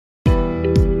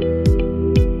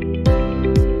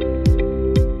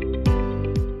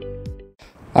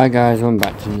Hi guys, welcome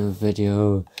back to another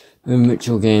video in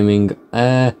Mitchell Gaming.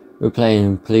 We're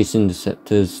playing Police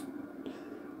Interceptors,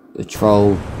 the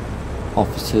Troll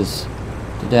Officers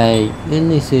today,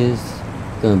 and this is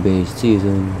going to be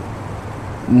Season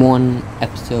 1,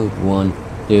 Episode 1.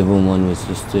 The other one was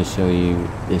just to show you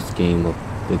this game what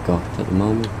they got at the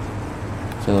moment.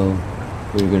 So,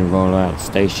 we're going to roll out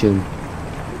station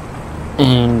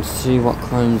and see what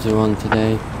crimes are on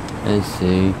today, and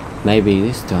see. Maybe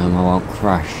this time I won't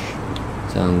crash,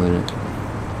 so I'm gonna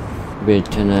be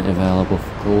tonight available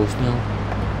for calls now.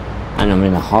 And I'm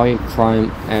in a high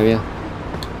crime area.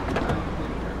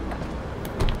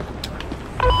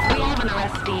 We have an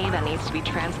arrestee that needs to be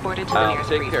transported to the nearest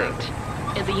precinct.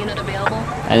 Is the unit available?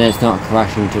 And let's not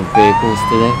crash into vehicles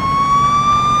today.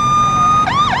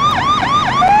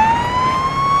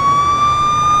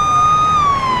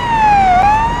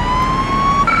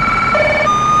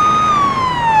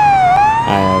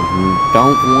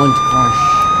 Don't want to crash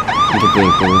into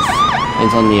vehicles.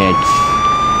 It's on the edge.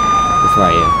 It's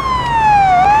right here.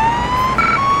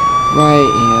 Right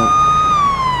here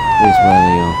is where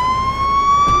they are.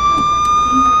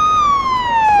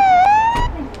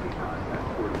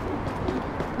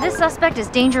 This suspect is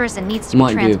dangerous and needs to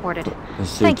be transported.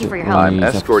 Thank you for your help. I'm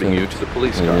escorting you to the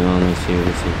police car.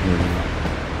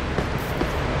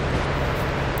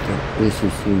 This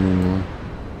is human.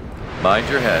 Mind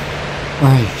your head.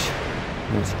 Right.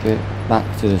 Let's get back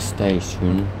to the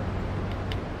station.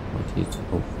 What is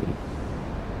hopefully?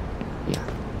 Yeah.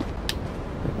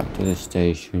 Get back to the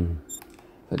station.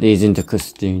 Put these into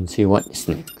custody and see what's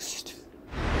next.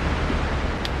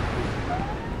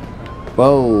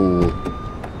 Whoa! You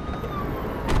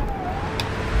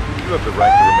have the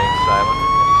right to remain silent.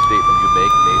 Any statement you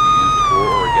make may be used for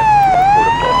or against you in a court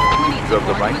of law. You have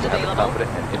the right to have a competent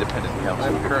and independent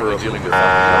counsel, preferably with someone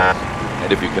else.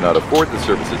 And if you cannot afford the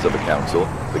services of a counsel,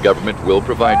 the government will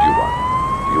provide you one.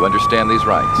 Do you understand these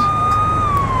rights?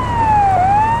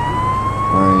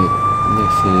 Right,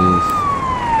 this is...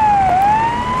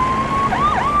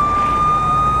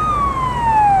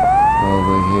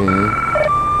 over here.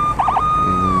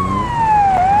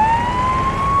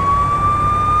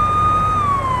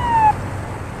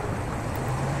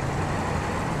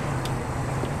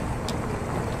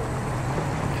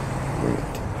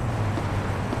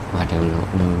 I do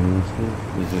not know.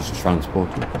 He's just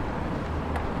transporting.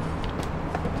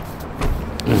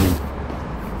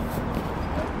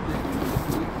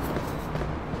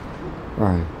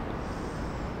 Right.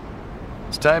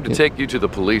 It's time to take you to the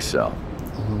police cell.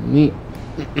 Me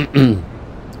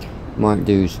might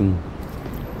do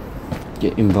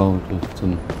get involved with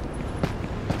some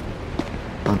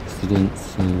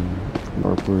accidents and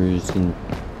robberies and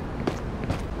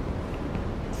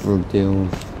drug deals.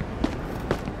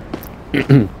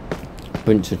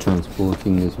 Bunch of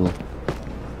transporting as well,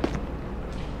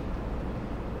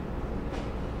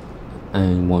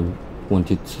 and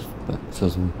wanted suspects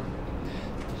as well.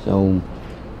 So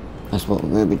that's what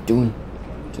we're gonna be doing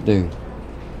today.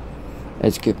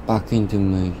 Let's get back into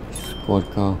my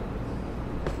squad car.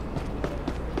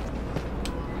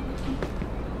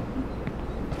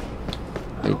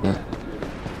 Like that.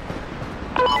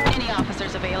 Any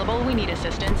officers available? We need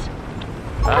assistance.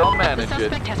 I'll manage the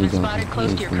suspect has been spotted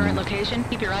close to your current location.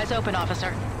 Keep your eyes open,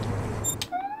 officer.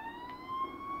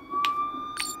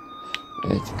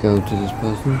 Let's go to this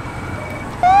person.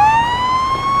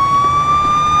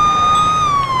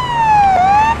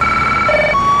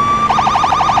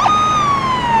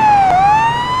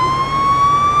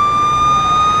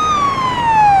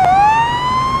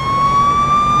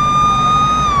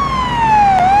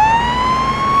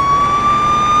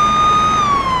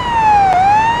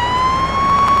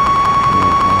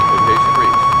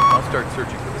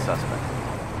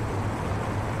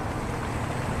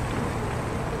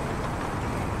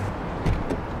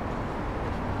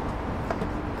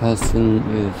 Person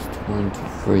is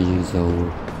 23 years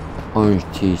old, orange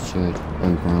t-shirt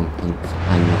and brown pants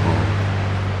and the arm.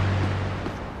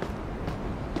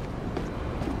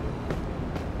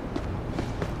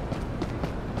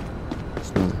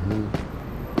 It's not him.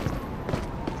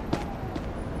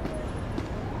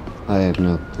 I have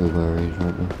no clue where he is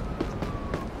right now.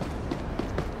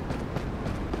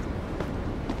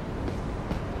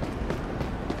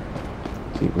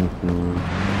 Keep looking around.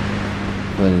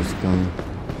 Where is this going?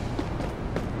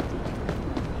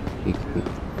 He could be.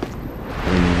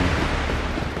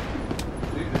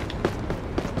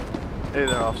 Hey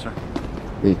there, officer.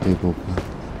 3 people.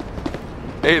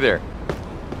 Hey there.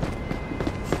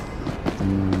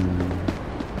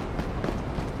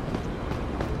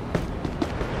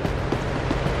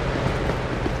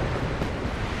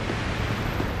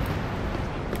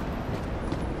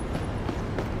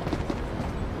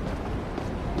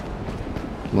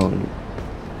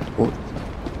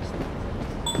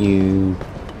 You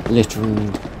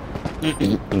littering.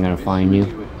 I'm gonna find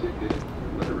you.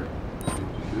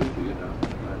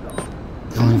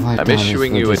 I'm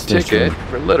issuing you a ticket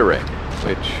for littering,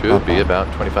 which should be about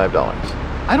 $25.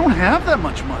 I don't have that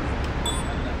much money.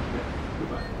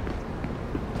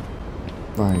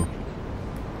 Right.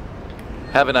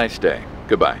 Have a nice day.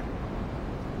 Goodbye.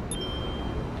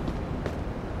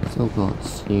 Still can't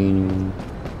see anyone.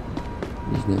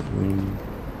 He's not running.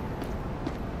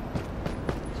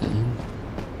 Is that him?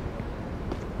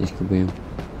 This could be him.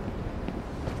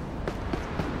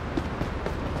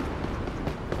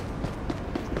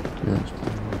 No, it's not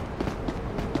him.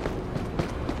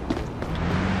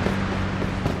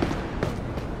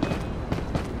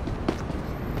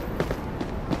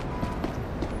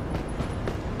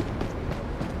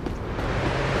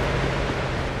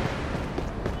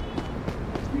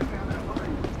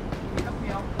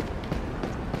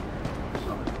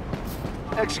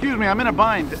 Excuse me, I'm in a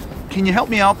bind. Can you help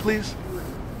me out, please?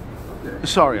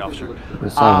 Sorry, officer.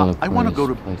 I want to go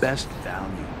to Best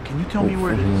Value. Can you tell me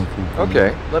where it is?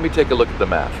 Okay, let me take a look at the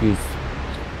map. Jeez.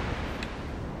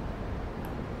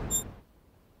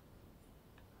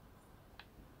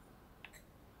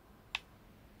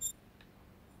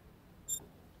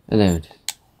 There it is.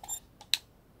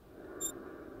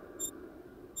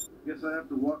 Guess I have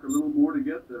to walk a little more to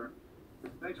get there.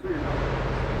 Thanks for your help.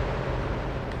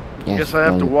 Yes, Guess I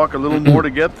have to walk a little more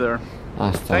to get there.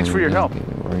 Thanks for your help.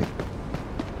 Right.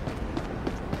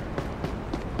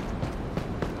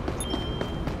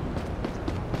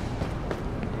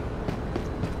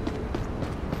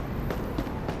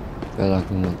 Feel like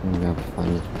I'm not going to be able to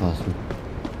find this person.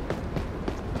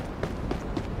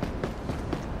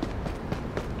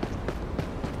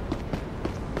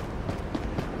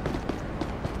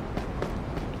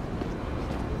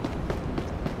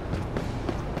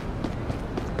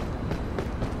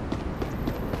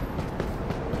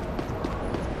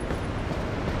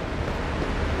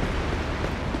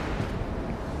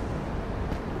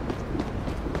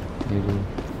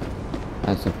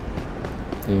 That's a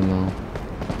female.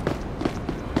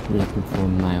 I'm looking for a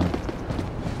male.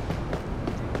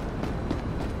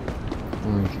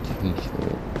 Orange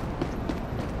t-shirt.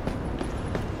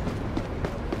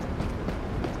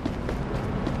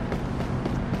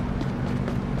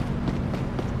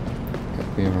 Could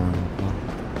be around the block.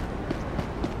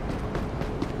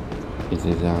 This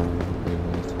is our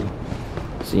reality.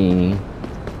 See.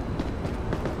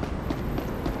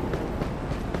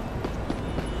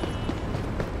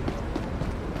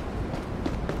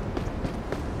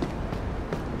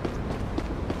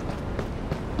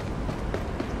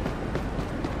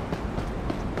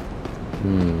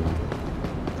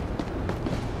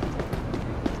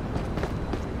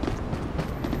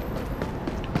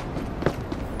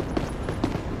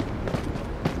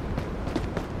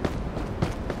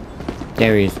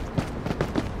 There he is.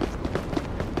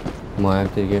 Might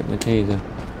have to get my taser.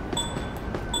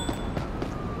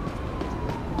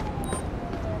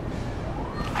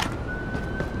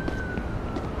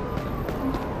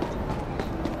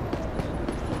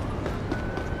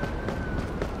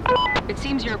 It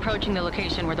seems you're approaching the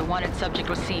location where the wanted subject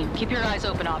was seen. Keep your eyes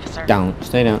open, officer. Down.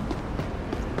 Stay down.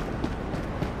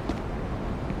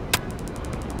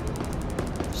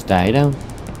 Stay down.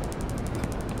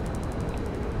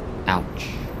 Ouch.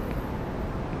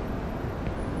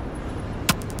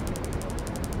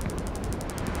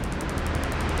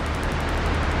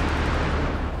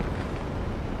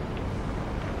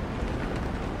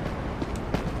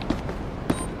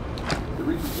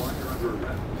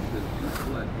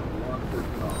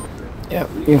 Yep,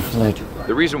 you fled.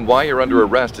 The reason why you're under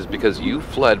arrest is because you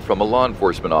fled from a law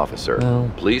enforcement officer.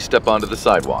 Well. Please step onto the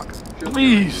sidewalk.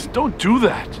 Please, don't do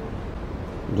that.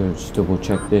 Just double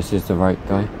check this is the right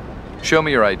guy. Show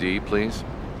me your ID, please.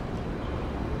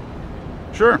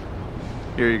 Sure.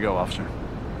 Here you go, officer.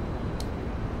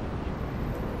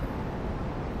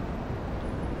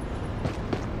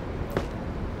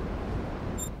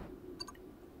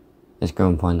 Let's go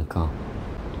and find the car.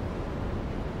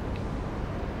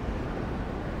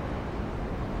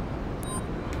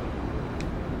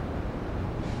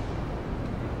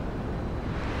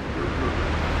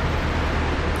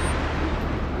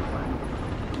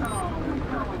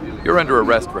 You're under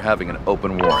arrest for having an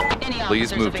open warrant.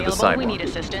 Please move to the sidewalk. We need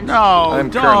assistance. No, I'm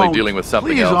don't. currently dealing with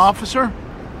something Please, else. officer.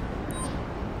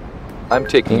 I'm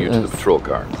taking you to the patrol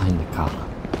car. Find the car.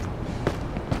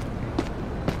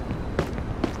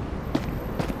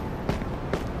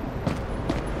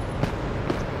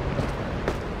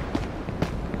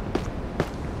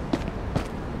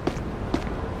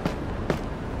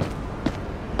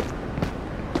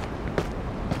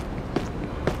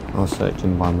 Also,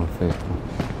 searching by my vehicle.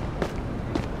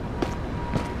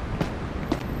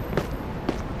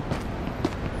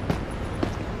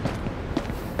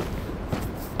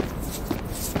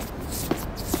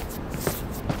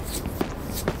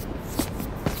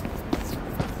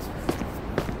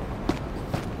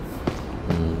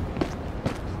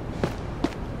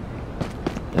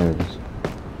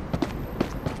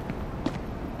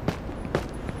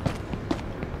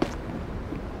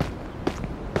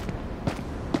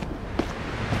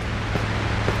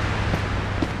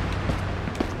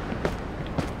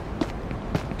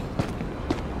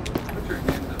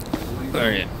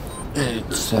 There it is.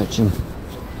 It's searching.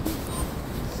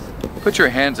 Put your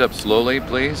hands up slowly,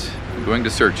 please. I'm going to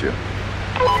search you.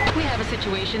 We have a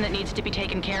situation that needs to be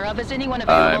taken care of. Is anyone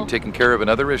available? I'm taking care of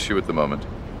another issue at the moment.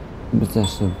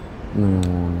 Possessive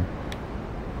marijuana.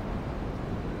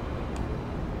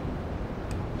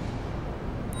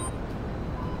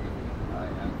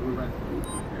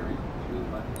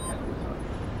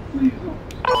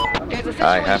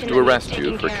 I have to arrest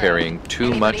you for carrying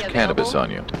too much cannabis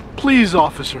on you. Please,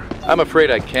 officer. I'm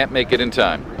afraid I can't make it in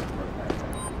time.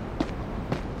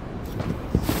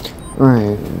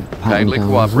 Right. Kindly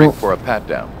cooperate for a pat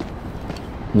down.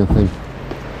 Nothing.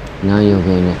 Now you're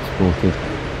getting exported.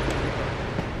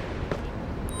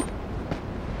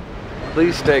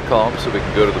 Please stay calm so we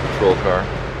can go to the patrol car.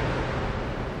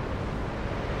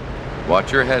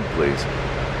 Watch your head, please.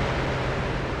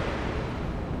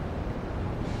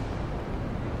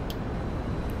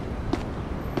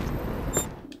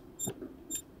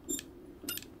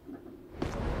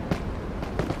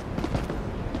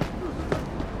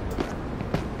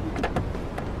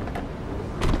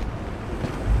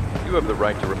 You have the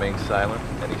right to remain silent.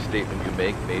 Any statement you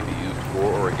make may be used for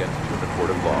or against you in the court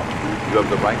of law. You have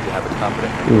the right to have a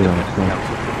competent and independent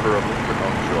counsel, preferably your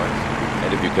own choice.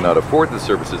 And if you cannot afford the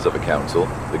services of a counsel,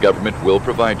 the government will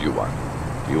provide you one.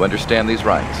 Do you understand these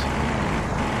rights?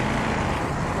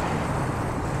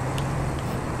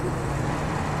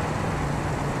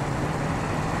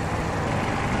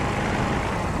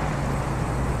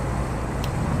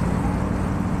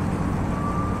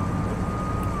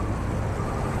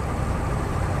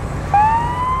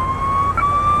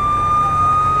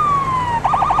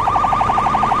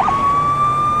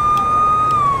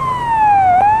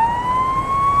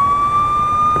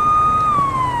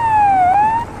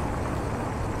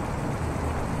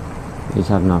 He's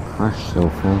had no crash so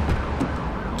far.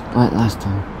 Like last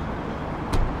time.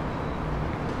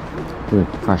 We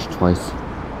crashed twice.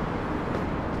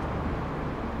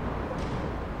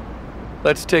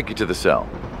 Let's take you to the cell.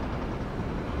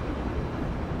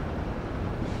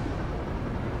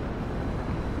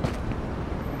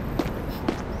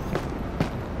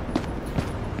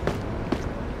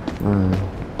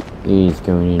 He's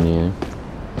going in here.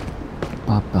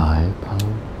 Bye-bye, pal.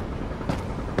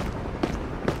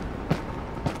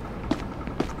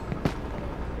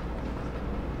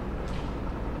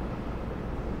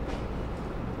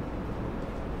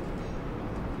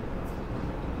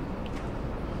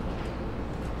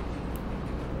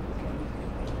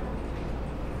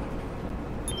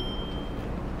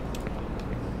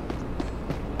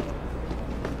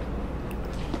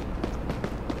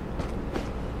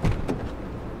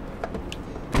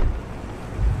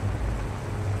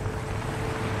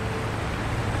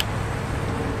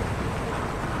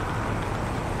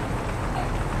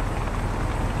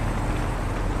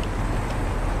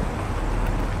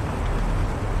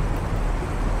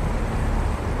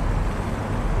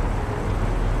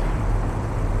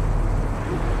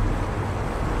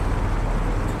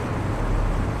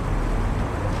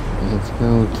 Let's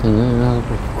go to the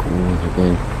other corners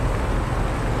again.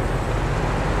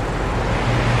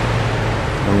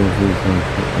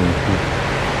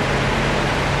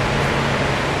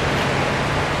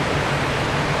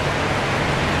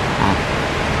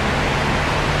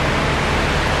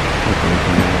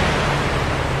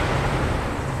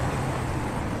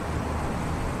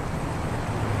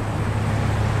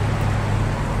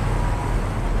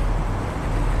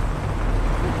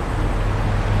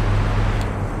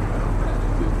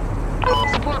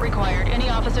 Required. Any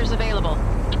officers available?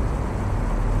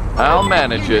 I'll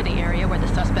manage it. In the area where the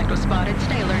suspect was spotted,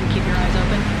 stay alert and keep your eyes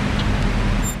open.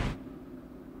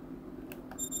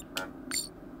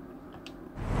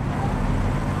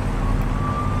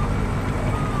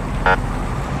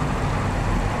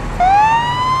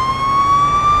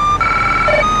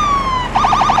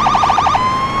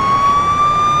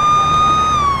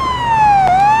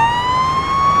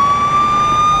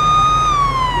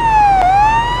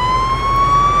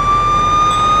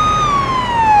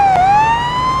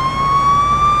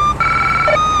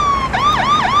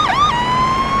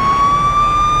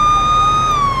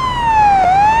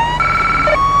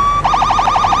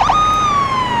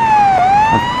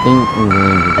 think I'm going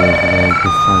to do today is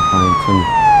just try to find some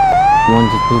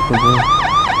wanted people here.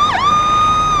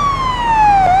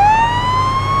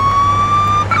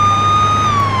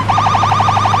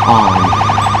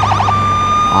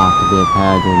 I have to be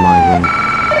prepared with my gun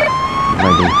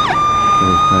ready for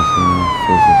this person.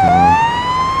 This is arm.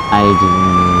 Aged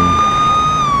unknown.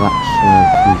 Black shirt,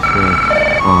 t-shirt,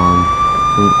 arm.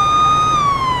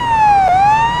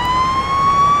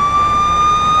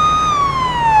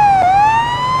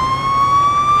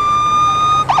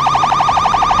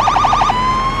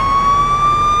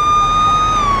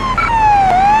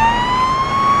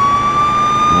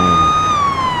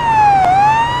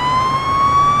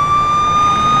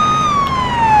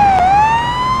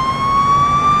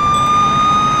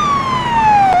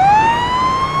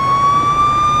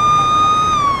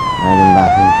 Heading back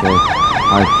into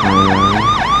heartwarming.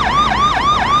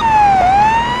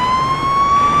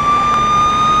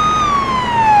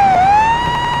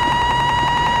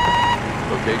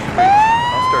 Location reached.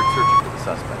 I'll start searching for the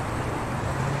suspect.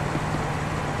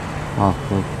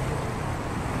 Awful.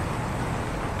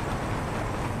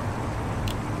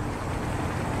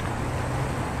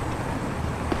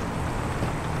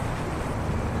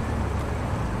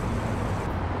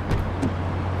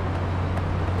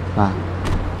 Back.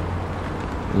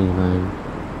 Even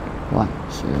black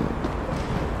shirt,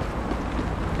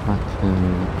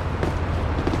 button.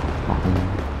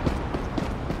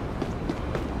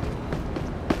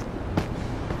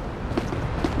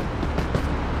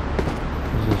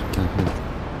 This is better.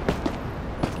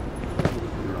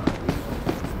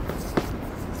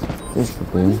 This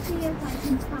could win.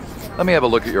 Let me have a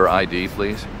look at your ID,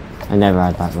 please. I never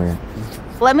had that reaction.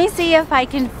 Let me see if I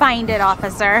can find it,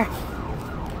 officer.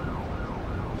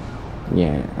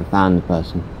 Yeah, I found the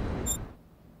person.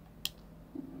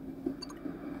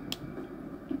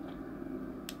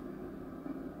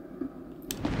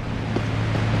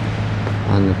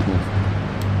 Found the person.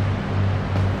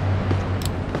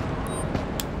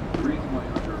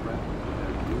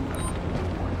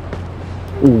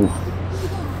 Ooh.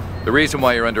 The reason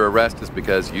why you're under arrest is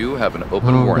because you have an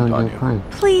open warrant on you.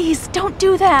 Please, don't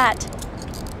do that.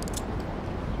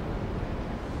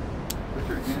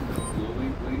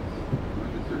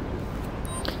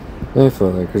 They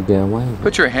thought they could get away.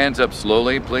 Put your hands up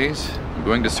slowly, please. I'm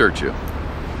going to search you.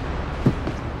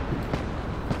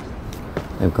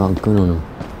 They've got a gun on them.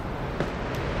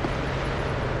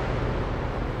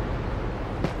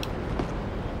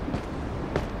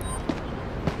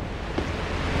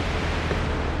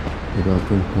 They got a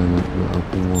gun permit with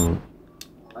open warrant.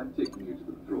 I'm taking you to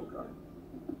the patrol car.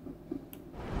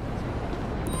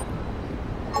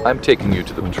 I'm taking you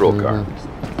to the patrol car.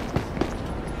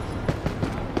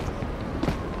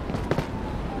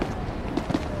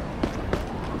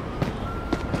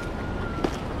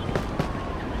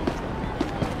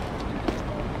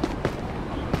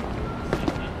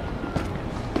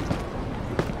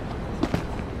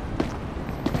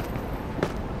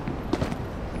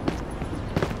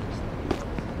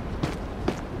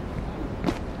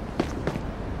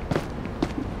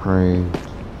 Pray.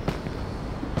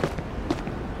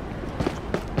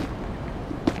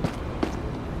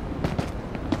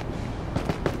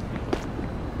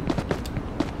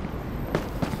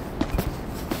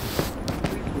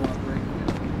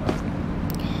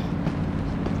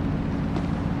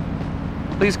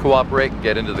 Please cooperate and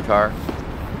get into the car.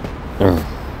 Alright,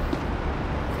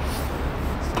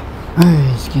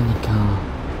 let's get in the car.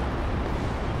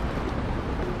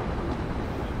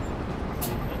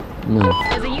 No.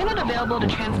 Is a unit available to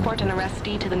transport an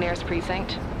arrestee to the nearest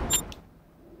precinct?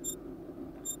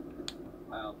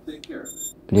 I'll take care of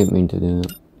it. I didn't mean to do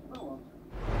that.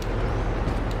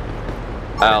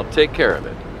 I'll take care of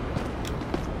it.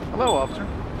 Hello, officer.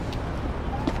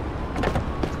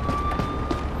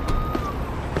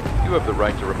 You have the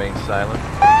right to remain silent.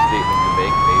 Any statement you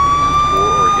make may be used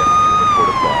for or against you in a court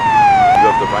of law. You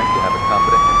have the right to have a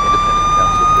competent and independent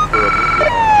counsel, preferably your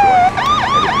own choice.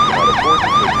 And if you cannot afford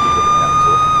the services of a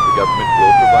counsel, the government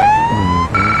will provide you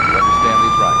one. You understand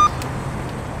these rights?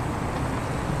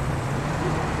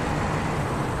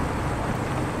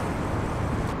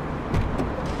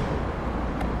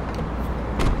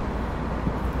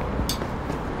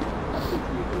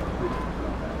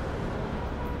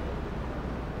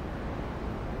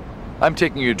 I'm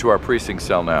taking you to our precinct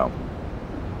cell now.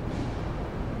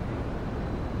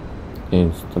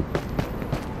 Is the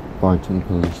Barton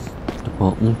Police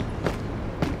Department.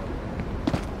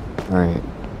 Alright.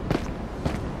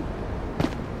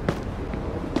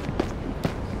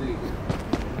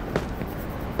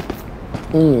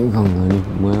 Can't go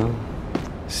anywhere.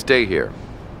 Stay here.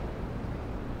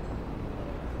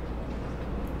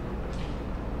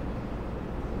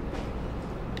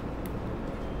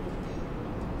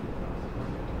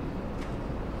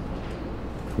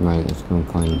 Right, let's go and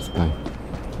find this guy.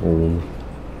 Or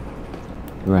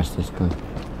arrest this guy.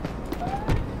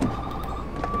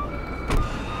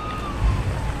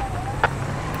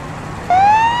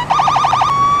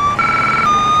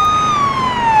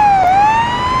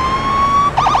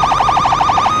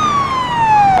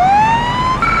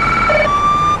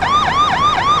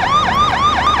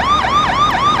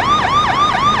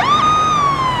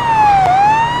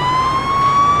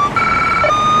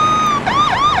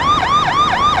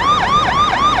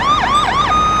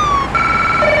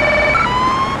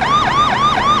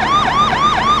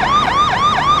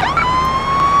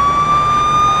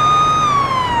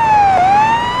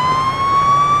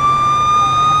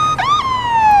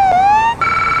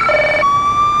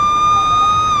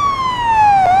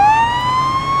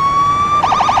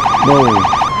 Whoa.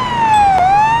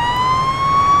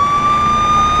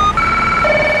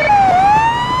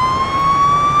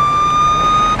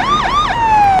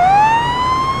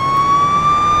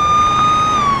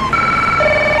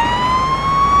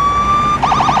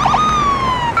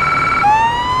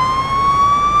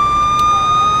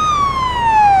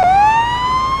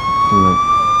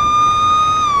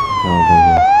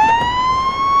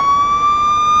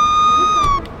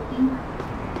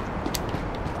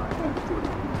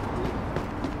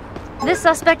 This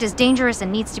suspect is dangerous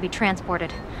and needs to be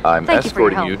transported. I'm Thank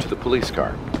escorting you you to the police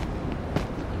car.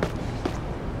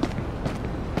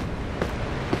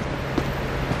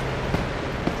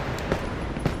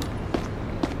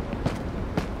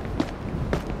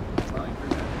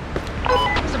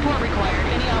 Support required.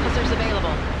 Any officers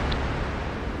available?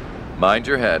 Mind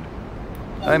your head.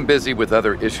 I'm busy with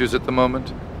other issues at the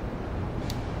moment.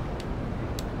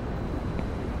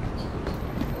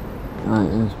 Alright,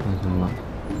 let's play some luck.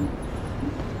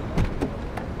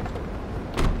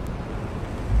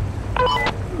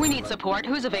 We need support.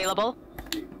 Who's available?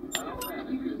 You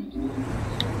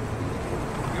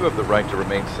have the right to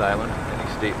remain silent.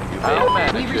 Any statement you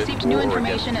make. We've received new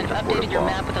information and updated your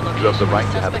map with the location. You have the right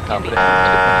to have a competent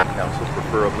and independent counsel,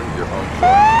 preferably your own choice.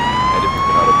 And if you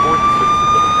cannot afford the services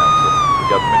of a counsel, the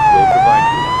government will provide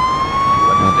you one.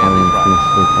 You understand these rights?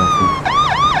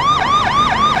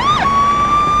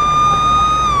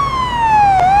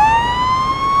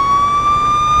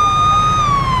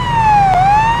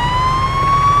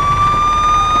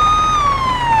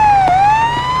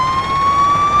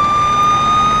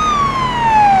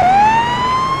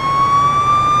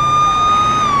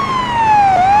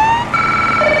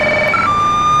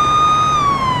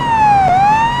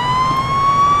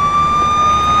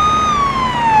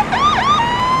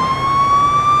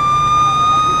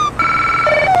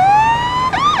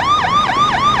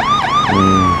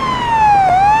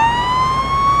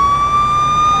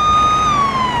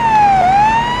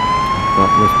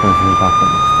 This person back at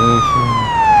the station.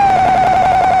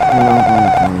 And I'm going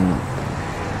to find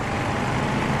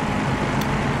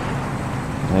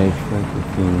age 30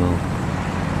 female.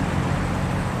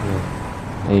 With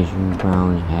Asian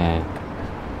brown hair.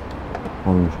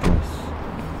 Orange dress.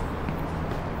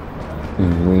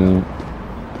 And green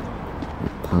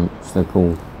pants, they're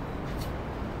cool.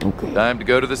 Okay. Time to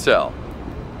go to the cell.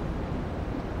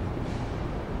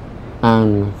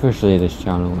 And officially this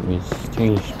channel is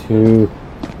changed to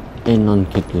a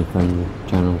non-kidly friendly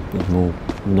channel. There's more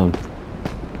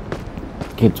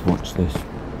kids watch this.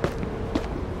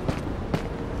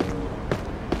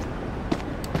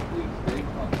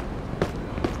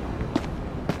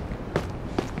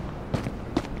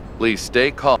 Please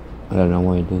stay calm. I don't know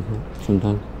why he does that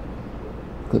sometimes.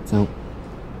 Cuts out.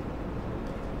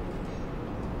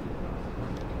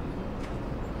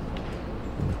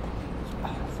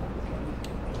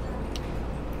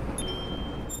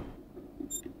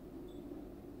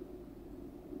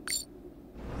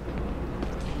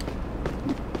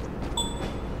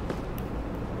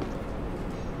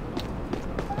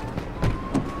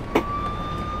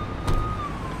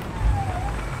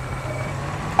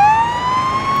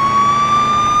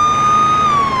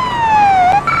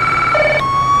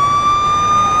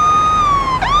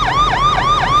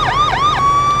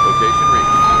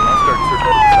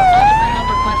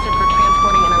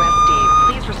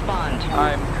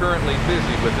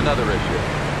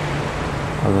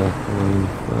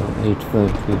 Age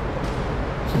 30.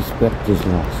 Suspect is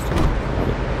lost.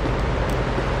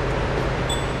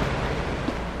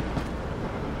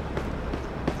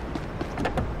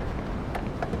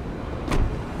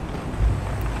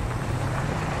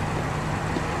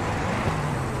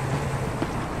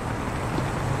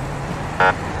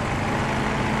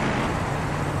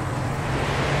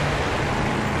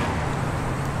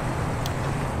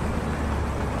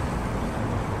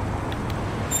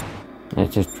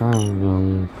 Let's just try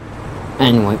along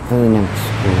And wait for the next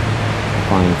school to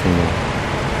find some more.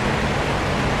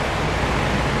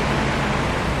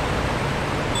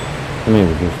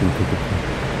 Maybe do some tickets.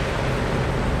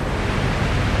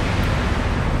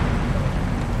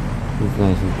 These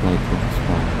license plates will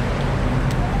expire.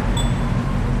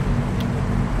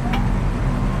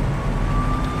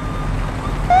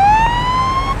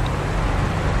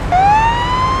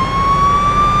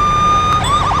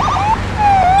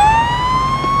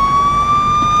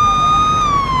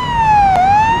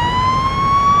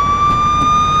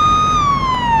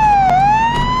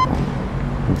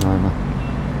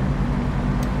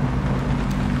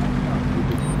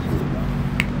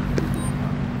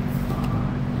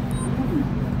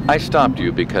 I stopped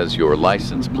you because your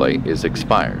license plate is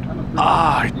expired.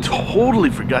 Ah, I totally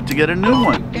forgot to get a new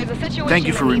one. Thank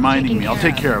you for reminding me. I'll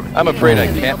take care of it. I'm afraid I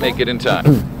can't make it in time.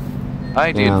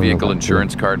 ID and vehicle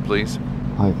insurance card, please.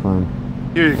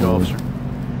 Here you go, officer.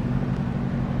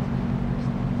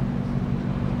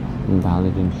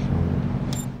 Invalid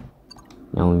insurance.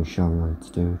 No insurance,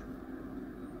 dude.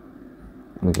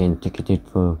 We're getting ticketed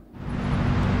for...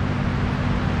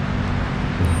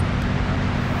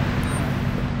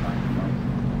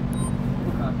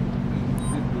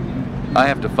 I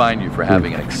have to fine you for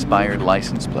having an expired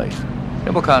license plate.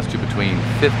 It will cost you between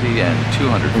 $50 and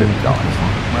 $250.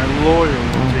 My lawyer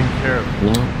will take care of it.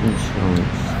 No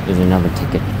insurance is another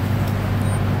ticket.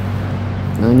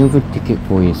 Another ticket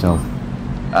for yourself.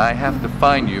 I have to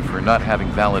fine you for not having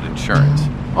valid insurance.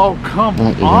 Oh, come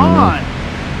on!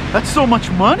 That's so much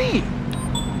money!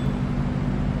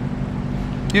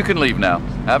 You can leave now.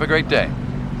 Have a great day.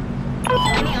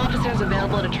 Any officers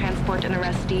available to transport an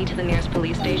arrestee to the nearest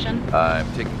police station? I'm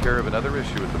taking care of another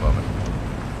issue at the moment.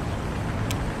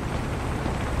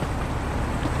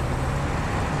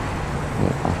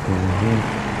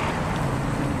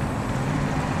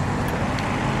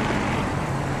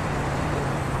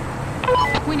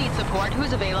 We need support.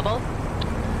 Who's available?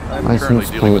 I'm currently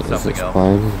dealing with something else.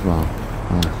 As well.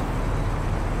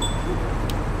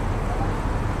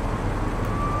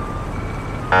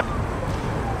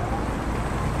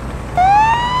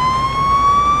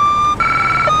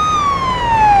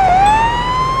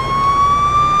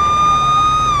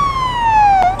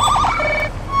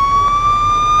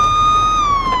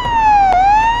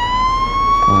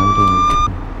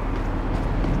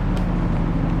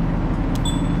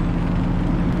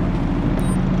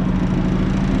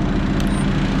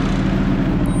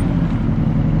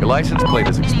 License plate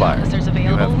is expired.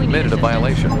 You have committed a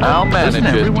violation. I'll manage it.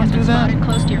 Everyone do that?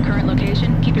 Close to your current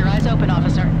location. Keep your eyes open,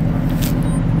 officer.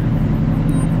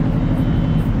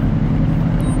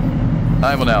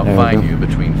 I will now fine you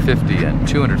between $50 and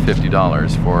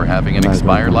 $250 for having an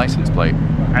expired license plate.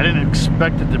 I didn't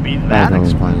expect it to be that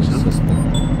expensive.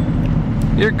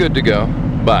 You're good to go.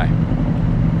 Bye.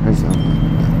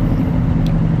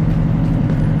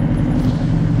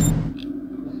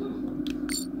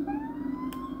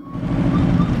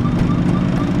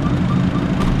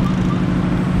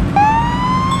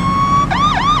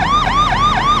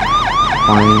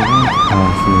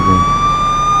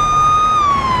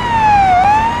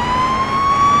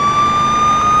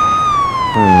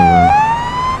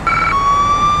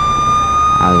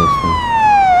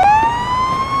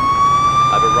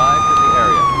 I've arrived in the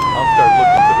area. I'll start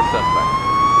looking for the suspect.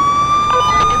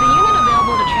 Is a unit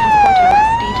available to transport an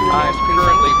arrestee to the I'm nearest precinct?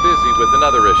 currently busy with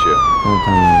another issue.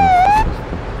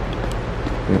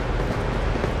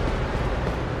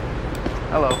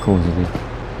 Hello. Of course it is.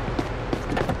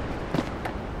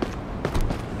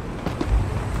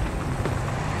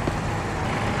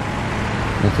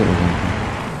 That's it again.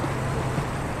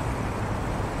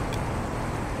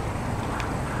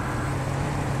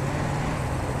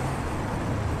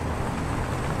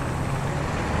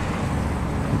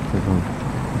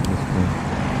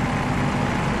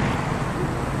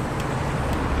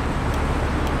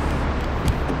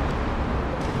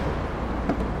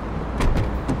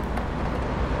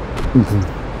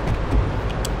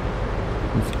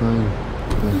 It's fine.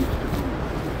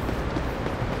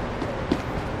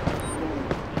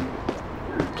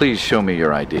 Please show me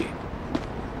your ID.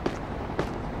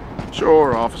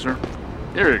 Sure, officer.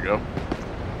 Here you go.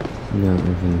 No,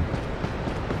 everything.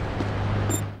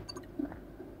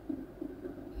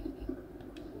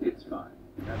 It's fine.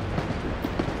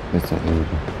 That's that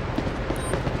energy.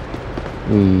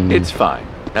 It's fine.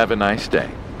 Have a nice day.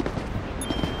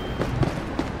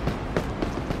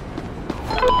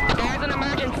 There's an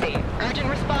emergency. Urgent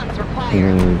response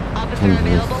required. Officer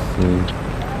available?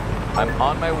 I'm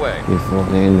on my way. Before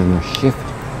the end of my shift.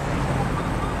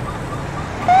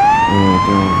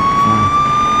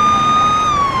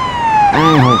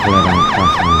 And hopefully I don't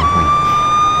crash on the bike.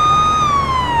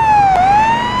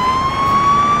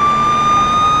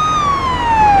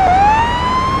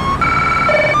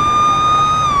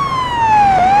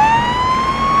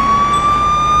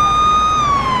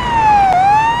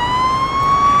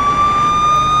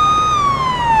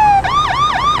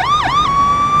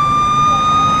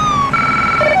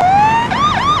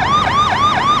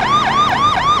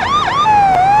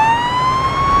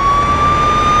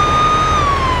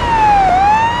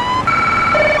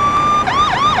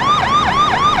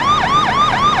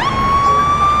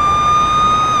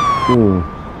 Ooh.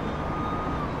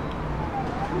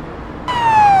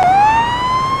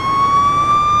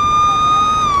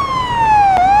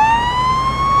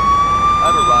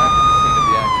 I've arrived at the scene of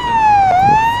the accident.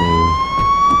 Let's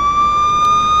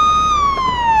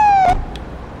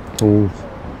see. Tools.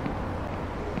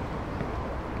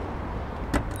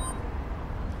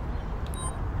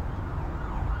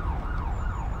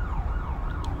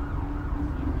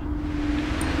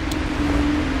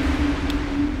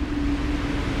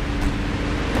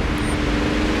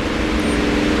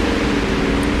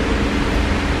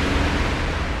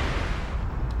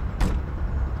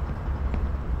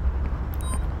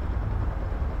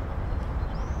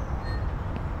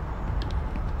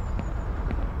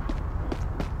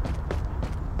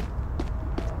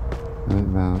 Right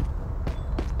round.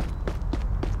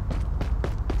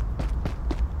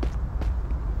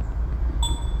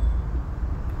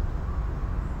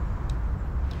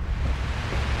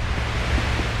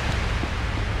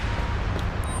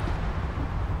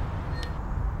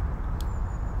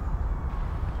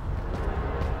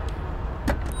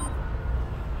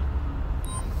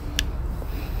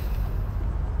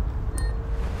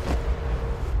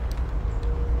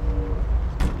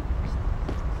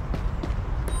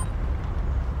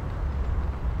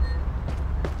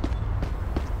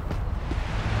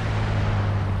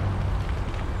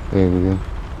 There we go.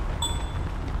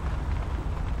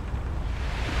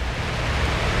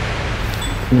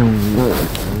 No,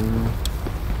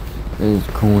 it's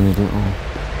cornered it all.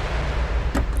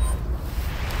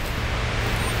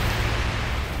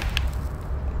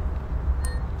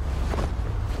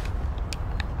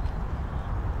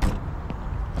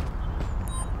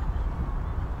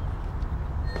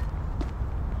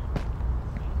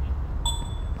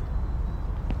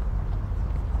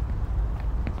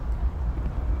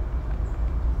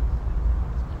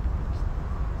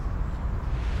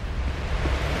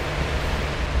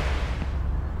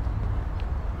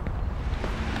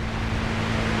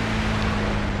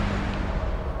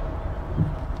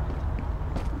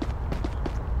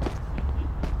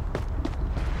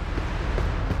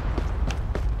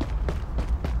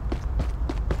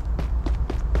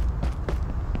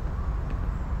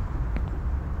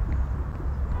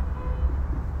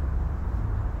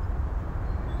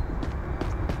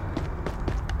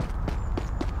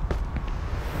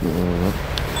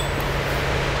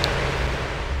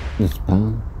 This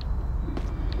bound.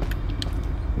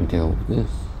 Deal with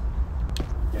this.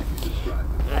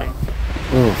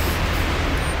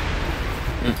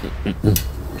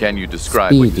 Can you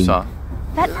describe what you saw?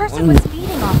 That person was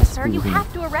speeding, officer. You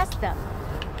have to arrest them.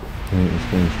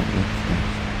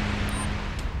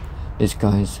 This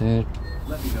guy said.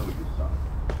 Let me know what you saw.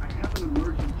 I have an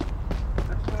emergency.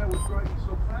 That's why I was driving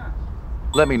so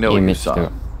fast. Let me know what you saw.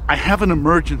 I have an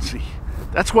emergency.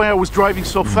 That's why I was driving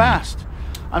so fast.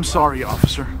 I'm sorry,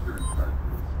 officer.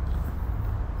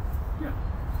 Yeah,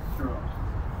 sure,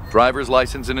 officer. Driver's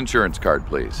license and insurance card,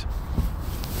 please.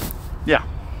 Yeah,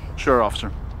 sure,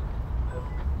 officer.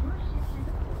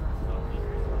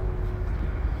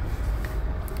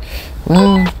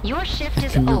 Well, Your shift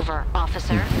is over,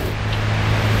 officer.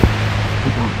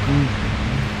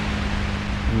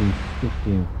 Skip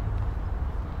you.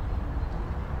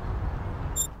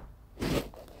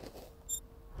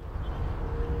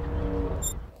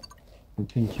 I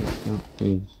can check out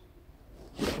his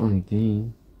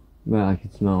ID, but I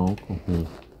can smell alcohol.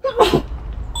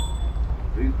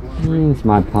 It's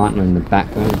my partner in the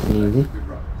background, sneezing.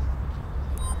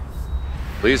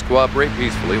 Please cooperate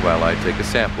peacefully while I take a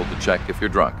sample to check if you're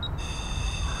drunk.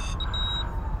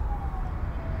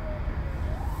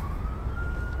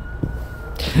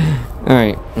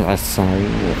 Alright, sorry.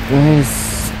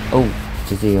 Where's... Oh,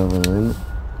 is he over the limit?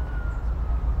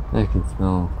 I can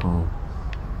smell alcohol.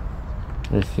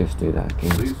 Let's just do that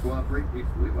again. Please cooperate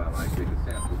peacefully while I take a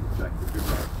sample to check if you're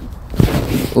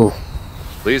drunk. Oh.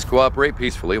 Please cooperate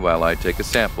peacefully while I take a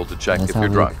sample to check if you're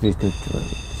drunk.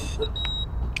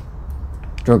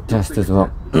 Drug test as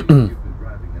well.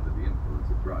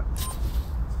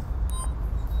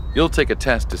 You'll take a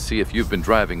test to see if you've been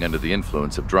driving under the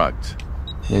influence of drugs.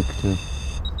 Negative.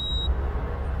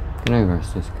 Can I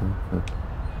arrest this guy for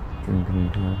drinking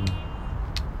and driving?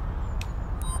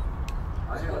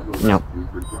 No.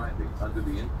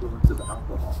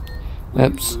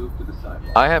 Oops.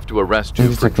 I have to arrest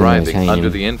you for driving under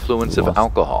the influence of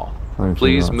alcohol.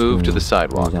 Please move to the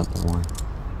sidewalk.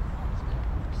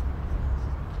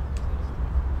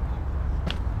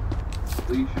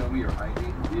 Please show me your ID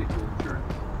and vehicle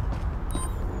insurance.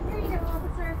 Here you go,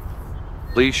 officer.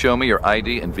 Please show me your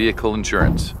ID and vehicle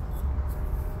insurance.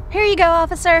 Here you go,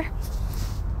 officer.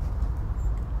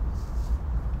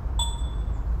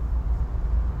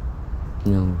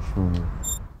 No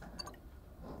insurance.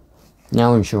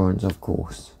 No insurance, of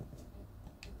course.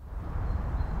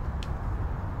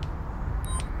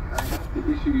 I have to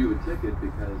issue you a ticket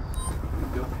because you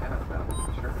don't have valid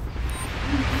insurance.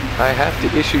 I have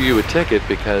to issue you a ticket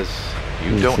because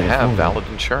you don't have valid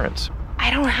insurance. I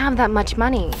don't have that much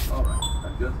money. All right,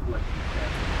 I'm just collecting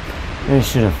samples. They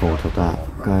should have thought of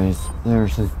that, guys.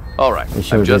 Seriously. All right, They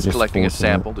should I'm just have collecting a thought of that.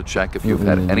 sample to check if you've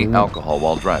had any alcohol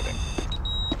while driving.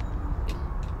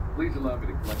 Please allow me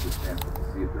to collect a sample to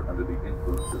see if you're under the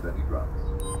influence of any drugs.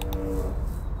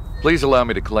 Please allow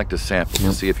me to collect a sample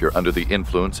to see if you're under the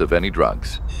influence of any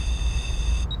drugs.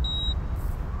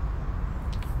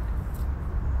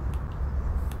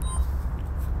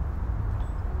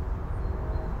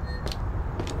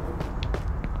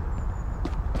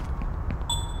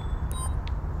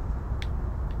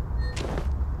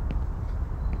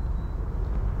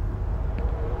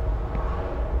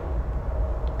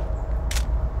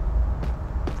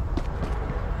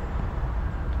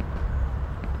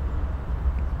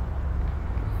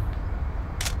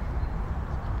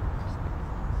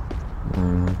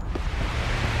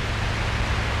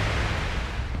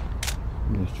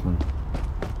 This one.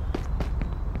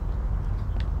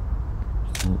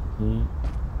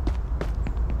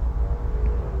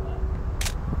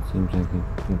 It seems like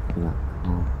it's good for that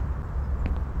car.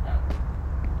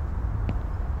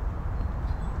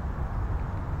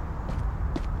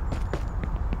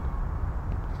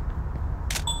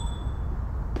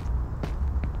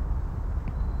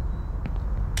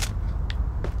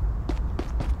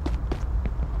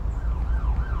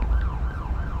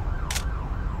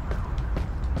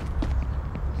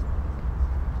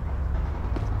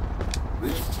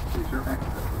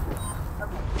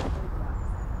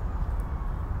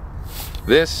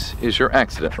 This is your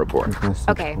accident report.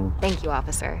 Okay, thank you,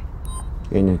 officer.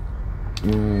 I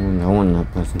want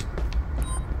that person.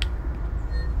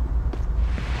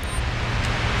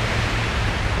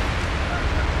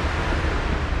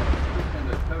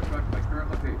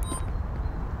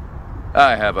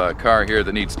 I have a car here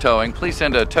that needs towing. Please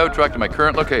send a tow truck to my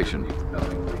current location.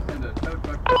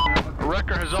 A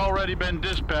wrecker has already been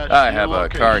dispatched. I have a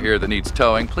car here that needs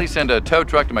towing. Please send a tow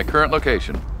truck to my current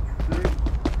location.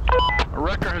 A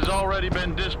wrecker has already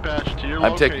been dispatched to your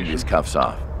I'm location. taking these cuffs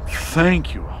off.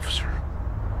 Thank you, officer.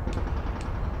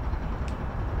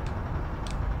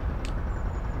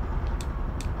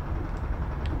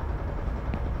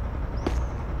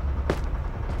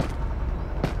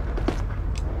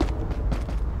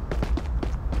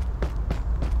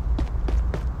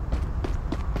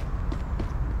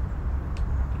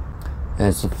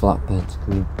 There's the flatbed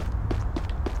screen.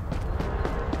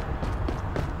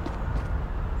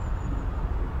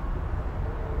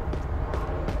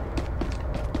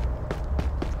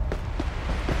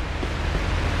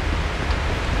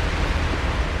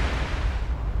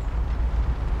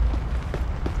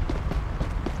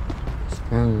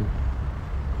 Screen.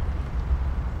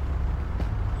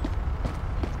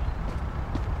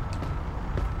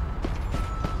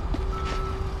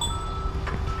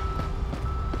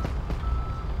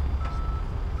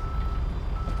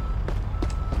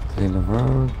 Clear the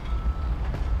road.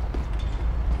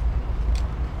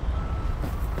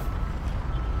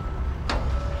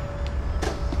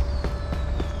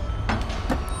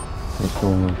 That's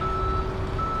all now.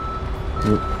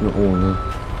 Not all now.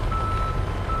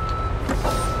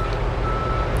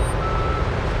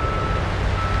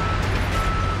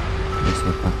 Let's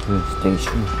head back to the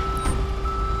station.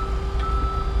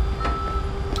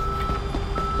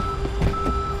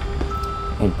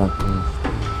 Head back to the station.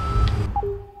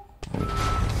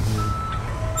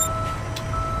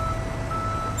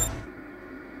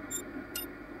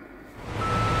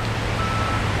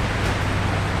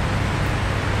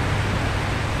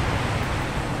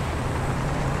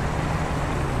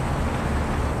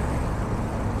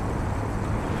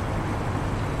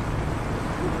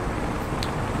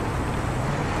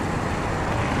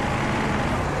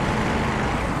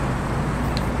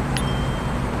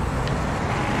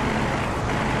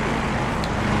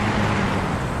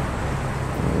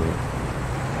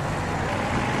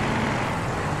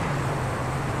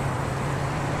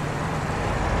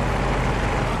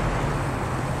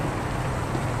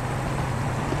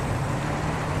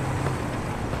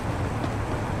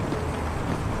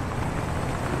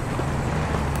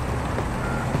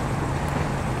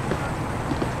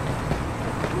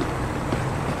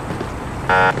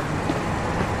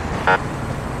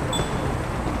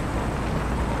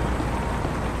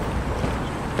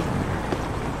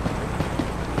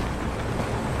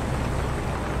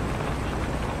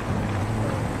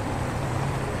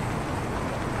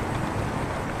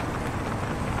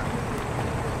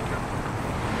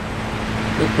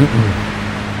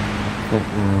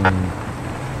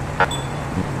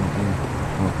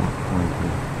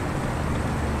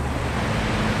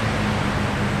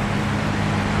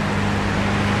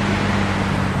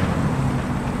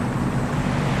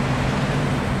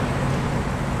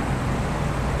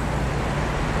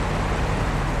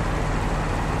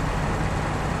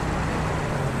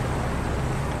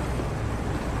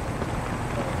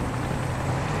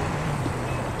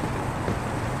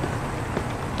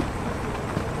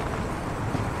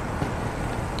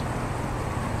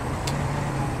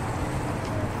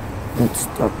 Let's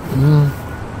stop now.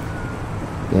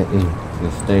 Get into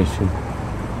the station.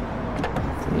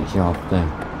 Finish off there.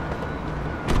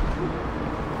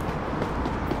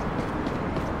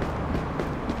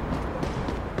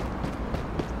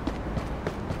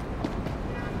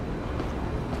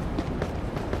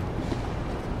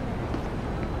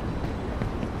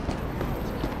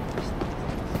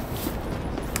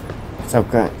 So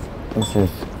guys, this is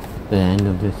the end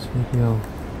of this video.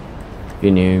 If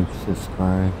you're new,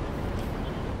 subscribe.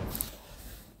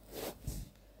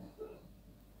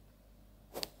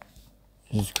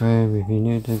 Subscribe if you're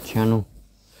new to the channel.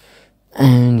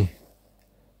 And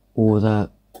all that.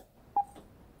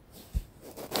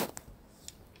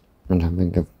 I don't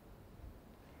think I've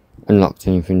unlocked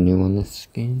anything new on this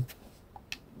game.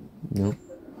 Nope.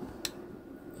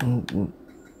 Oh, well.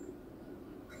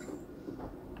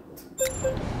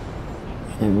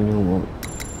 Let me know what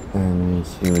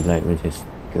you would like me to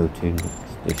go to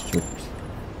next district.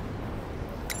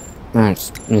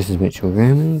 Right, this is Mitchell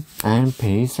Gaming, and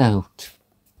peace out.